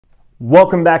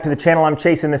Welcome back to the channel. I'm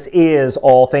Chase and this is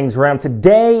All Things Round.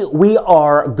 Today we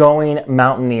are going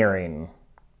mountaineering,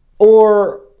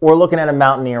 or we're looking at a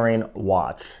mountaineering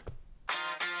watch.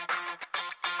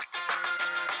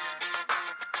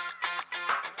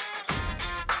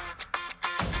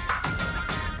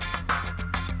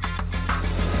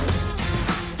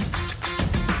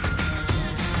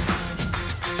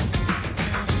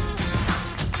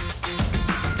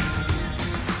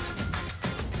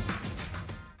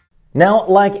 Now,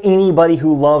 like anybody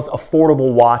who loves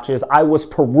affordable watches, I was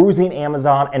perusing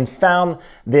Amazon and found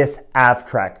this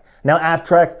AVTREK. Now,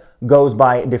 AVTREK goes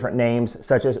by different names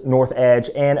such as North Edge,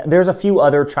 and there's a few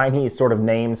other Chinese sort of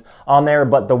names on there,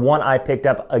 but the one I picked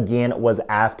up again was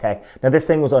AVTREK. Now, this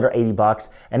thing was under 80 bucks,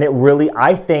 and it really,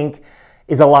 I think,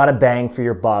 is a lot of bang for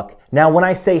your buck. Now, when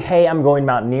I say, hey, I'm going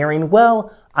mountaineering,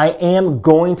 well, I am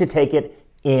going to take it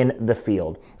in the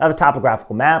field. I have a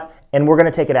topographical map and we're gonna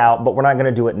take it out, but we're not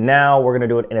gonna do it now. We're gonna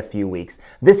do it in a few weeks.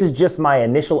 This is just my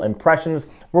initial impressions.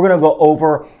 We're gonna go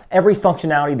over every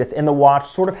functionality that's in the watch,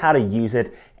 sort of how to use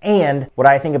it, and what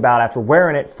I think about after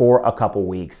wearing it for a couple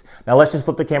weeks. Now let's just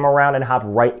flip the camera around and hop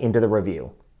right into the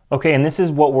review. Okay, and this is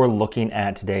what we're looking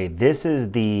at today. This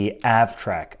is the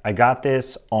AVTREK. I got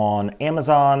this on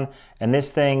Amazon, and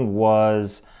this thing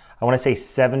was, I want to say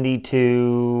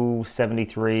 72,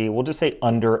 73, we'll just say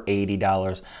under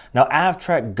 $80. Now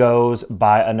AVTREK goes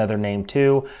by another name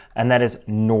too, and that is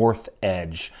North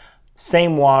Edge.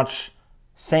 Same watch,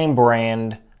 same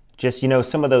brand, just, you know,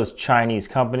 some of those Chinese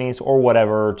companies or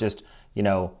whatever, just, you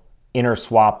know,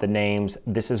 interswap the names.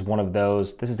 This is one of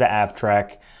those. This is the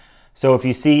AVTREK. So if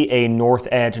you see a North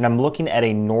Edge, and I'm looking at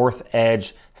a North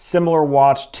Edge similar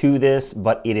watch to this,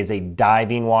 but it is a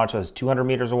diving watch, so it has 200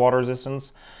 meters of water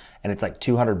resistance, and it's like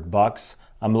 200 bucks.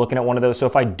 I'm looking at one of those. So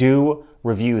if I do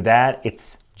review that,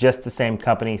 it's just the same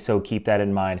company, so keep that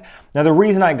in mind. Now the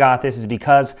reason I got this is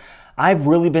because I've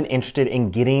really been interested in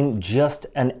getting just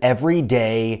an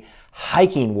everyday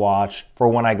hiking watch for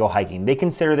when I go hiking. They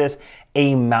consider this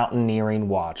a mountaineering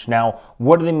watch. Now,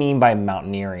 what do they mean by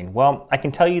mountaineering? Well, I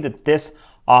can tell you that this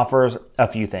offers a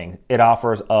few things. It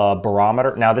offers a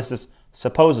barometer. Now this is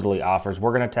supposedly offers,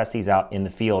 we're gonna test these out in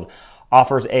the field,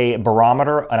 offers a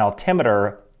barometer, an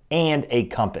altimeter, and a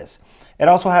compass. It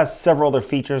also has several other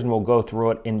features, and we'll go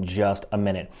through it in just a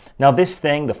minute. Now this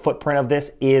thing, the footprint of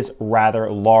this is rather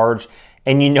large,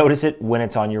 and you notice it when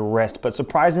it's on your wrist, but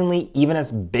surprisingly, even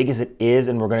as big as it is,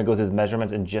 and we're gonna go through the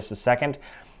measurements in just a second,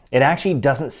 it actually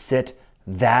doesn't sit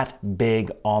that big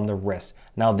on the wrist.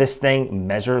 Now this thing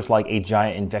measures like a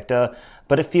giant Invicta,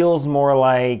 but it feels more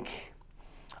like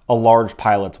a large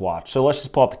pilot's watch. So let's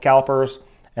just pull up the calipers,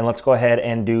 and let's go ahead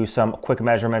and do some quick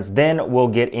measurements. Then we'll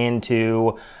get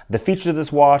into the features of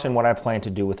this watch and what I plan to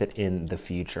do with it in the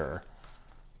future.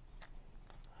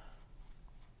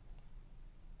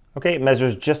 Okay, it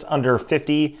measures just under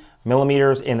 50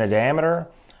 millimeters in the diameter.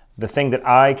 The thing that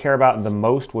I care about the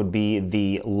most would be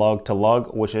the lug to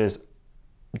lug, which is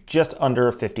just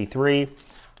under 53.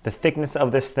 The thickness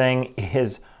of this thing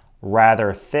is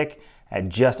rather thick at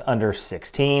just under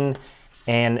 16.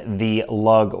 And the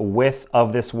lug width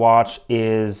of this watch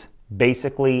is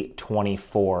basically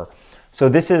 24. So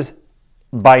this is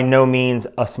by no means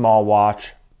a small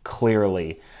watch,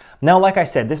 clearly. Now, like I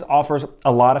said, this offers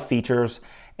a lot of features,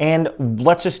 and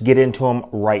let's just get into them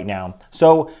right now.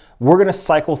 So we're gonna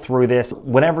cycle through this.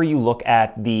 Whenever you look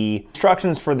at the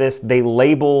instructions for this, they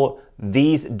label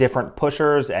these different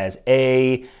pushers as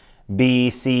A, B,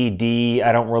 C, D,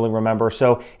 I don't really remember.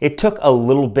 So it took a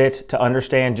little bit to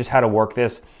understand just how to work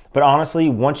this. But honestly,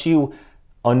 once you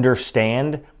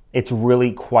understand, it's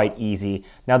really quite easy.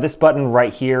 Now this button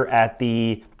right here at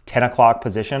the 10 o'clock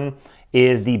position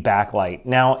is the backlight.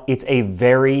 Now it's a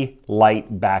very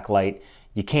light backlight.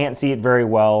 You can't see it very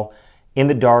well. In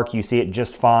the dark, you see it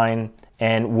just fine.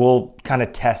 And we'll kind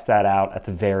of test that out at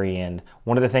the very end.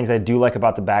 One of the things I do like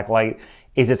about the backlight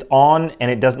is it's on and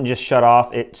it doesn't just shut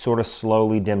off, it sort of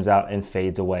slowly dims out and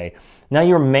fades away. Now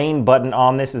your main button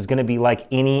on this is gonna be like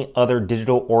any other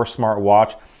digital or smart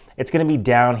watch. It's gonna be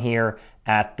down here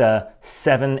at the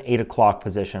 7, 8 o'clock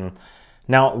position.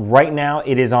 Now, right now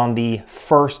it is on the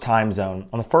first time zone.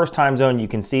 On the first time zone, you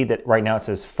can see that right now it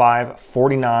says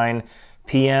 5:49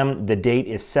 p.m. The date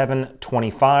is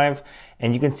 7:25,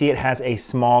 and you can see it has a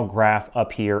small graph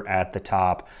up here at the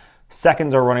top.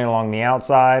 Seconds are running along the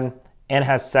outside, and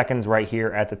has seconds right here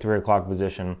at the 3 o'clock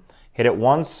position. Hit it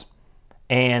once,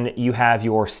 and you have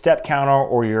your step counter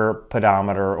or your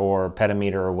pedometer or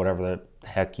pedometer or whatever the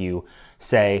heck you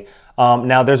say.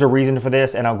 Now there's a reason for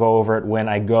this, and I'll go over it when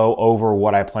I go over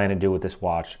what I plan to do with this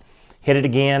watch. Hit it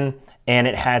again, and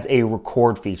it has a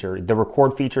record feature. The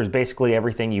record feature is basically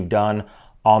everything you've done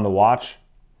on the watch.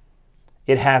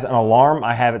 It has an alarm.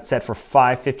 I have it set for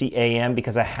 5:50 a.m.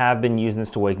 because I have been using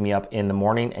this to wake me up in the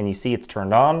morning, and you see it's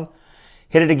turned on.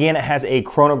 Hit it again, it has a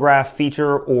chronograph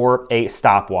feature or a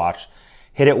stopwatch.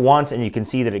 Hit it once and you can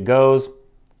see that it goes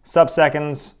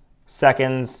sub-seconds,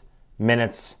 seconds,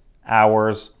 minutes,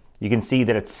 hours. You can see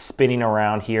that it's spinning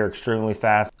around here extremely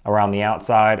fast around the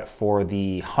outside for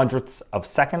the hundredths of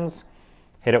seconds.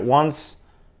 Hit it once,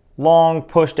 long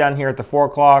push down here at the 4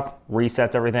 o'clock,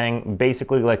 resets everything,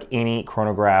 basically like any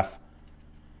chronograph.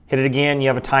 Hit it again, you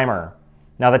have a timer.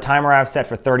 Now the timer I've set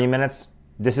for 30 minutes.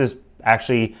 This is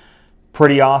actually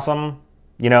pretty awesome.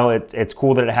 You know, it's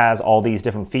cool that it has all these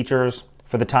different features.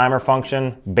 For the timer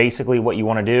function, basically what you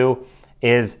want to do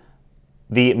is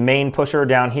the main pusher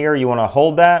down here, you want to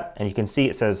hold that, and you can see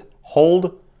it says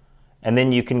hold, and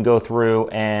then you can go through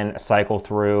and cycle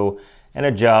through and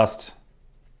adjust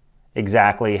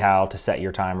exactly how to set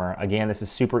your timer. Again, this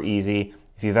is super easy.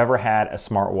 If you've ever had a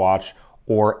smartwatch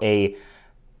or a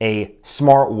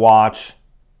smartwatch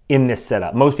in this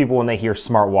setup. Most people, when they hear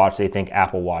smartwatch, they think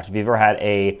Apple Watch. If you've ever had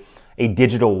a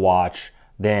digital watch,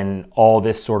 then all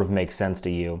this sort of makes sense to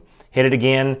you. Hit it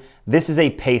again. This is a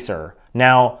pacer.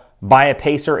 Now, by a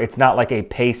pacer, it's not like a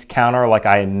pace counter like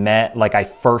I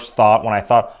first thought when I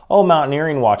thought, oh,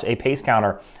 mountaineering watch, a pace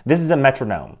counter. This is a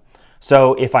metronome.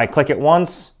 So if I click it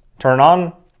once, turn it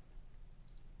on,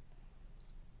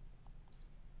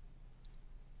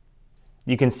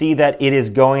 you can see that it is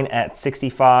going at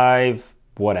 65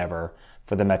 whatever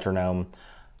for the metronome.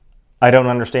 I don't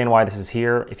understand why this is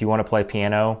here. If you want to play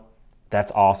piano,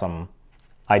 that's awesome.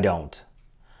 I don't.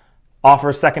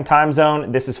 Offers second time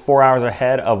zone. This is 4 hours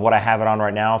ahead of what I have it on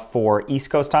right now for East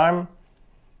Coast time.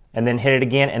 And then hit it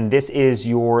again, and this is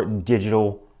your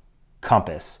digital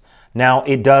compass. Now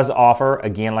it does offer,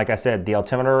 again, like I said, the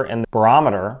altimeter and the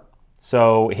barometer.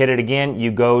 So hit it again,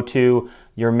 you go to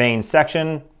your main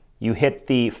section, you hit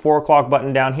the 4 o'clock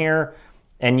button down here,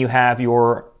 and you have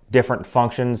your different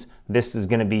functions. This is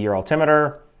going to be your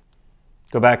altimeter.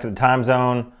 Go back to the time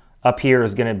zone. Up here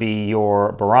is going to be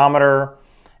your barometer.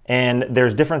 And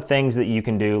there's different things that you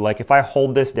can do. Like if I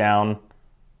hold this down,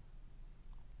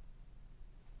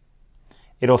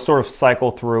 it'll sort of cycle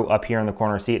through up here in the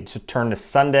corner. See it to turn to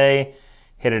Sunday,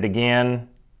 hit it again,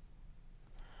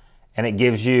 and it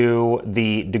gives you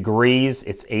the degrees.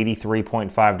 It's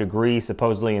 83.5 degrees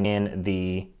supposedly in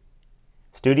the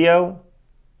studio.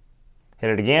 Hit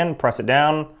it again, press it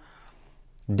down.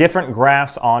 Different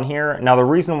graphs on here. Now the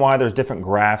reason why there's different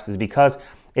graphs is because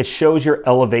it shows your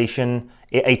elevation,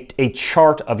 a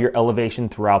chart of your elevation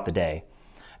throughout the day.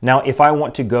 Now if I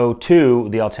want to go to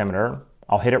the altimeter,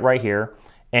 I'll hit it right here,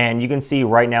 and you can see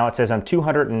right now it says I'm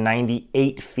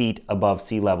 298 feet above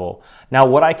sea level. Now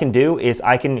what I can do is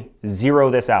I can zero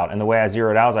this out, and the way I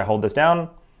zero it out is I hold this down.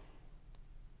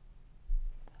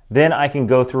 Then I can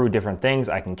go through different things.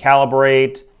 I can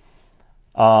calibrate.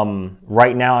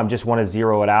 Right now I just want to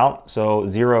zero it out. So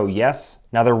zero, yes.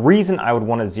 Now the reason I would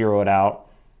want to zero it out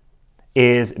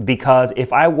is because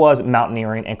if I was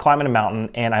mountaineering and climbing a mountain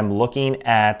and I'm looking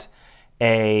at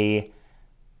a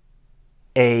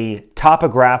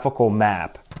topographical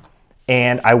map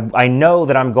and I know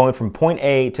that I'm going from point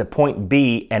A to point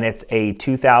B and it's a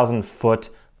 2,000 foot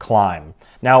climb.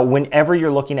 Now whenever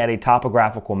you're looking at a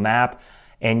topographical map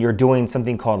and you're doing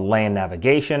something called land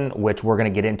navigation, which we're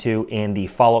going to get into in the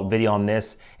follow-up video on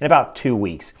this in about 2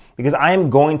 weeks, because I am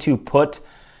going to put,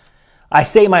 I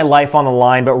say my life on the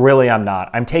line, but really I'm not.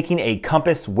 I'm taking a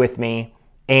compass with me,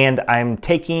 and I'm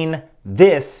taking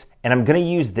this, and I'm going to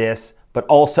use this, but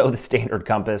also the standard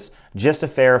compass, just to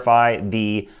verify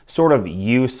the sort of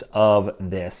use of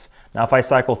this. Now if I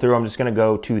cycle through, I'm just going to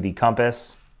go to the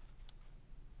compass.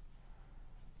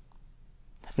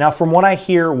 Now, from what I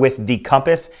hear with the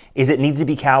compass is it needs to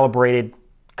be calibrated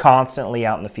constantly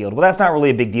out in the field. Well, that's not really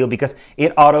a big deal because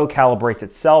it auto-calibrates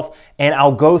itself, and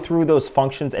I'll go through those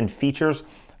functions and features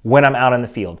when I'm out in the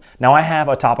field. Now, I have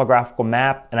a topographical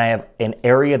map, and I have an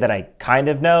area that I kind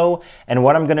of know, and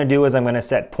what I'm going to do is I'm going to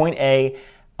set point A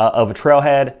of a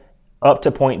trailhead up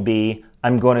to point B.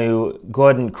 I'm going to go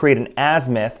ahead and create an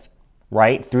azimuth,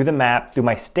 right, through the map, through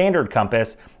my standard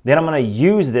compass. Then I'm going to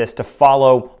use this to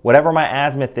follow whatever my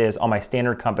azimuth is on my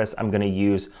standard compass I'm going to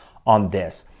use on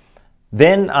this.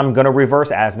 Then I'm going to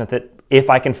reverse azimuth it if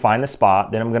I can find the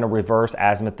spot. Then I'm going to reverse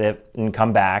azimuth it and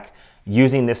come back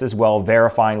using this as well,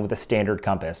 verifying with a standard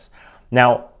compass.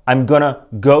 Now I'm going to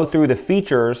go through the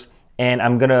features and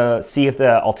I'm going to see if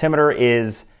the altimeter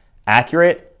is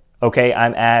accurate. Okay,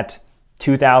 I'm at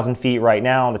 2,000 feet right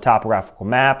now on the topographical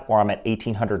map, or I'm at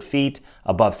 1,800 feet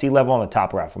above sea level on the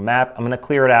topographical map. I'm gonna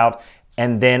clear it out,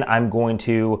 and then I'm going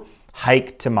to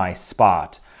hike to my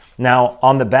spot. Now,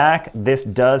 on the back, this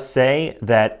does say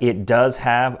that it does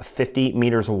have 50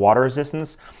 meters of water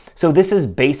resistance. So this is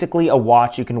basically a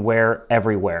watch you can wear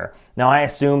everywhere. Now, I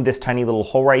assume this tiny little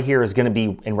hole right here is gonna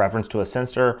be in reference to a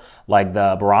sensor like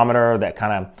the barometer that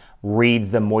kind of reads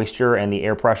the moisture and the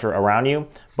air pressure around you.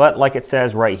 But like it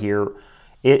says right here,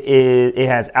 it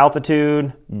has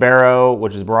altitude, baro,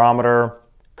 which is barometer,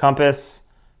 compass,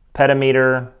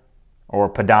 pedometer or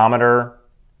pedometer.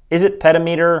 Is it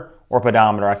pedometer or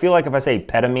pedometer? I feel like if I say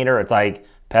pedometer, it's like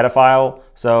pedophile.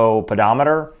 So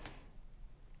pedometer,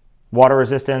 water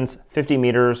resistance, 50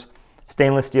 meters,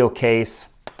 stainless steel case.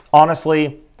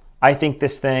 Honestly, I think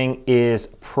this thing is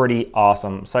pretty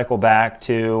awesome. Cycle back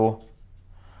to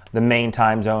the main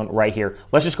time zone right here.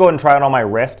 Let's just go ahead and try it on my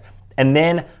wrist, and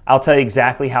then I'll tell you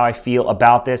exactly how I feel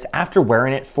about this after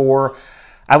wearing it for,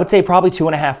 I would say, probably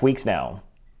 2.5 weeks now.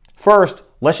 First,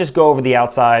 let's just go over the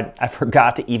outside. I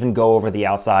forgot to even go over the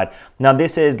outside. Now,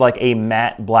 this is like a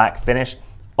matte black finish,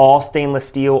 all stainless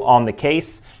steel on the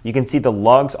case. You can see the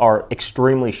lugs are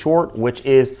extremely short, which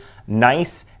is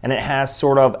nice, and it has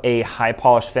sort of a high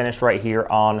polished finish right here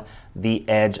on the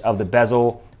edge of the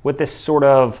bezel with this sort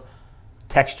of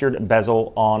textured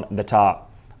bezel on the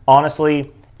top.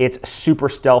 Honestly, it's super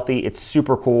stealthy, it's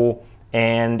super cool,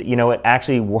 and you know, it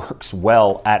actually works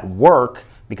well at work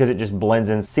because it just blends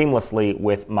in seamlessly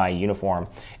with my uniform.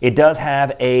 It does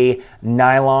have a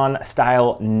nylon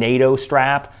style NATO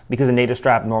strap because a NATO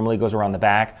strap normally goes around the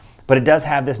back, but it does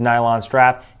have this nylon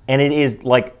strap, and it is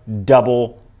like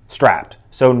double strapped.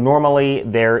 So normally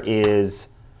this is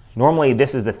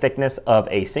the thickness of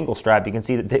a single strap. You can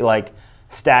see that they like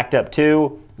stacked up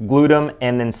two, glued them,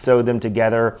 and then sewed them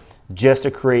together just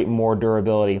to create more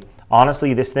durability.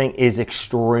 Honestly, this thing is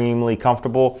extremely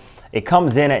comfortable. It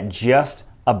comes in at just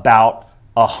about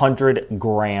 100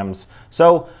 grams.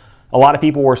 So a lot of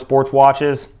people wear sports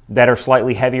watches that are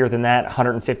slightly heavier than that,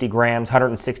 150 grams,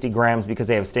 160 grams, because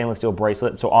they have a stainless steel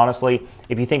bracelet. So honestly,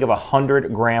 if you think of a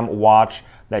 100-gram watch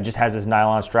that just has this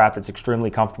nylon strap that's extremely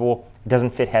comfortable, it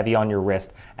doesn't fit heavy on your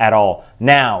wrist at all.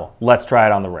 Now, let's try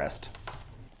it on the wrist.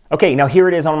 Okay, now here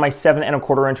it is on my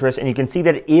 7¼ inch wrist, and you can see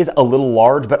that it is a little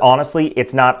large, but honestly,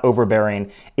 it's not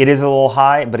overbearing. It is a little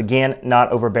high, but again,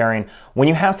 not overbearing. When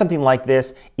you have something like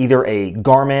this, either a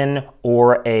Garmin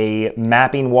or a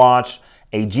mapping watch,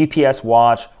 a GPS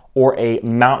watch, or a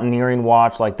mountaineering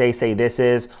watch like they say this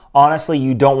is, honestly,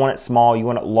 you don't want it small, you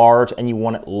want it large, and you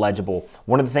want it legible.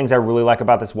 One of the things I really like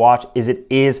about this watch is it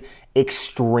is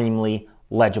extremely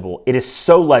legible. It is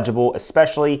so legible,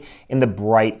 especially in the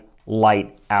bright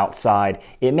light outside.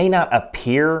 It may not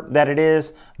appear that it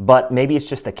is, but maybe it's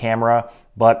just the camera,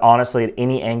 but honestly, at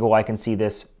any angle, I can see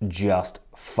this just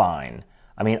fine.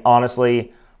 I mean,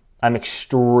 honestly, I'm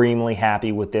extremely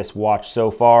happy with this watch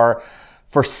so far.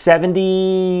 For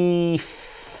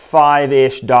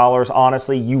 $75-ish,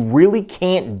 honestly, you really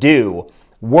can't do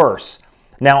worse.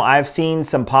 Now, I've seen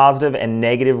some positive and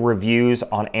negative reviews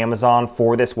on Amazon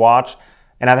for this watch,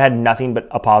 and I've had nothing but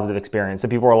a positive experience. So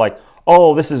people are like,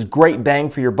 oh, this is great bang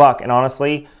for your buck. And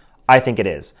honestly, I think it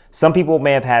is. Some people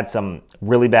may have had some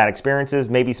really bad experiences,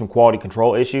 maybe some quality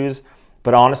control issues,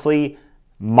 but honestly,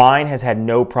 mine has had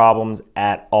no problems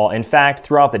at all. In fact,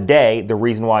 throughout the day, the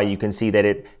reason why you can see that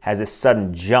it has this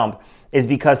sudden jump is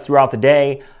because throughout the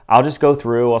day, I'll just go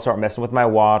through, I'll start messing with my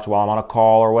watch while I'm on a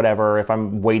call or whatever, if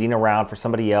I'm waiting around for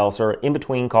somebody else or in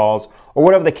between calls or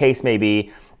whatever the case may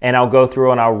be, and I'll go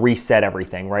through and I'll reset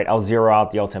everything, right? I'll zero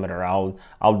out the altimeter,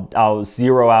 I'll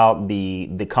zero out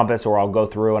the compass, or I'll go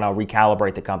through and I'll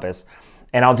recalibrate the compass.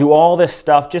 And I'll do all this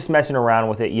stuff, just messing around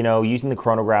with it, you know, using the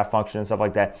chronograph function and stuff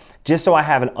like that, just so I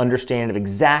have an understanding of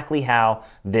exactly how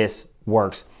this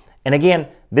works. And again,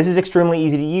 this is extremely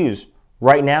easy to use.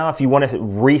 Right now, if you want to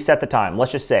reset the time,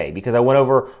 let's just say, because I went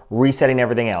over resetting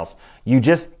everything else, you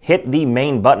just hit the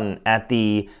main button at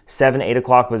the 7, 8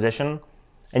 o'clock position,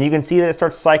 and you can see that it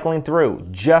starts cycling through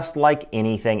just like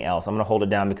anything else. I'm going to hold it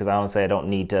down because I honestly, I don't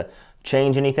need to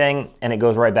change anything, and it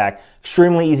goes right back.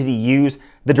 Extremely easy to use.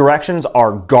 The directions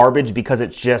are garbage because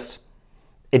it just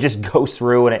goes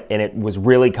through, and it was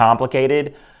really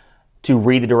complicated to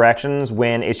read the directions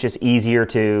when it's just easier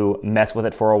to mess with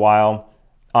it for a while.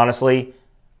 Honestly,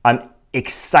 I'm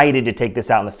excited to take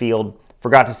this out in the field.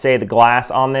 Forgot to say the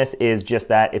glass on this is just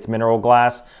that, it's mineral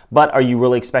glass. But are you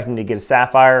really expecting to get a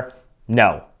sapphire?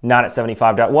 No, not at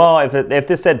 $75. Well, if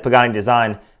this said Pagani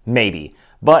design, maybe.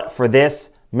 But for this,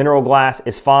 mineral glass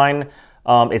is fine.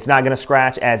 It's not gonna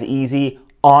scratch as easy.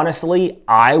 Honestly,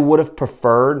 I would have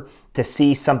preferred to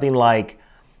see something like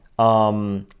a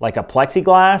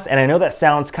plexiglass. And I know that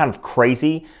sounds kind of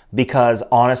crazy because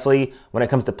honestly, when it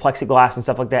comes to plexiglass and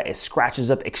stuff like that, it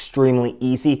scratches up extremely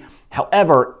easy.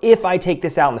 However, if I take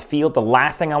this out in the field, the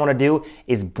last thing I want to do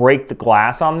is break the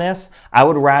glass on this. I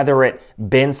would rather it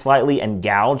bend slightly and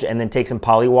gouge and then take some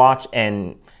polywatch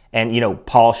and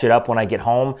polish it up when I get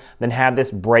home than have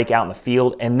this break out in the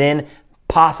field and then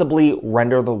possibly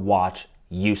render the watch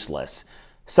useless.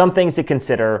 Some things to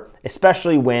consider,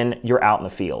 especially when you're out in the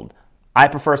field. I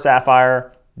prefer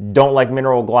sapphire, don't like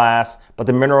mineral glass, but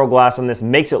the mineral glass on this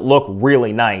makes it look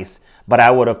really nice, but I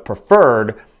would have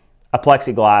preferred a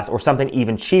plexiglass or something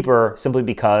even cheaper simply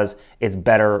because it's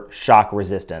better shock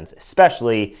resistance,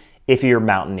 especially if you're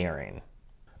mountaineering.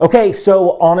 Okay,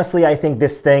 so honestly, I think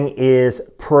this thing is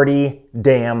pretty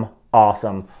damn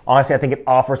awesome. Honestly, I think it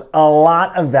offers a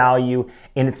lot of value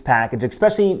in its package,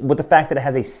 especially with the fact that it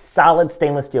has a solid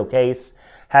stainless steel case,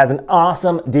 has an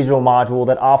awesome digital module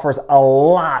that offers a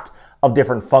lot of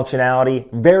different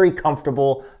functionality, very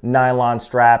comfortable nylon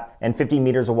strap, and 50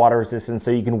 meters of water resistance,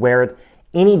 so you can wear it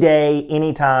any day,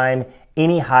 anytime,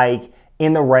 any hike,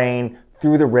 in the rain,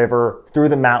 through the river, through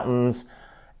the mountains,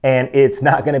 and it's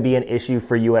not going to be an issue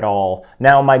for you at all.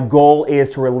 Now, my goal is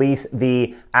to release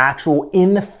the actual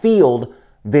in the field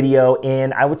video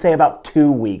in, I would say, about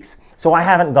 2 weeks. So I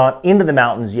haven't gone into the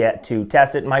mountains yet to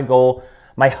test it. My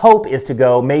hope is to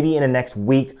go maybe in the next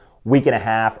week, week and a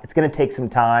half. It's going to take some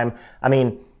time. I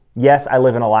mean, yes, I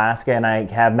live in Alaska and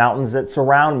I have mountains that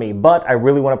surround me, but I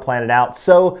really want to plan it out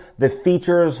so the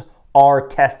features are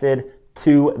tested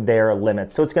to their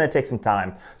limits. So it's going to take some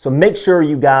time. So make sure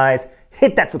you guys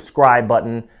hit that subscribe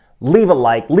button, leave a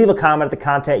like, leave a comment at the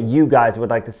content you guys would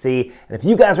like to see. And if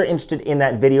you guys are interested in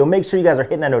that video, make sure you guys are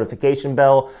hitting that notification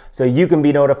bell so you can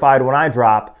be notified when I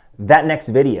drop that next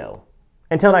video.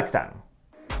 Until next time.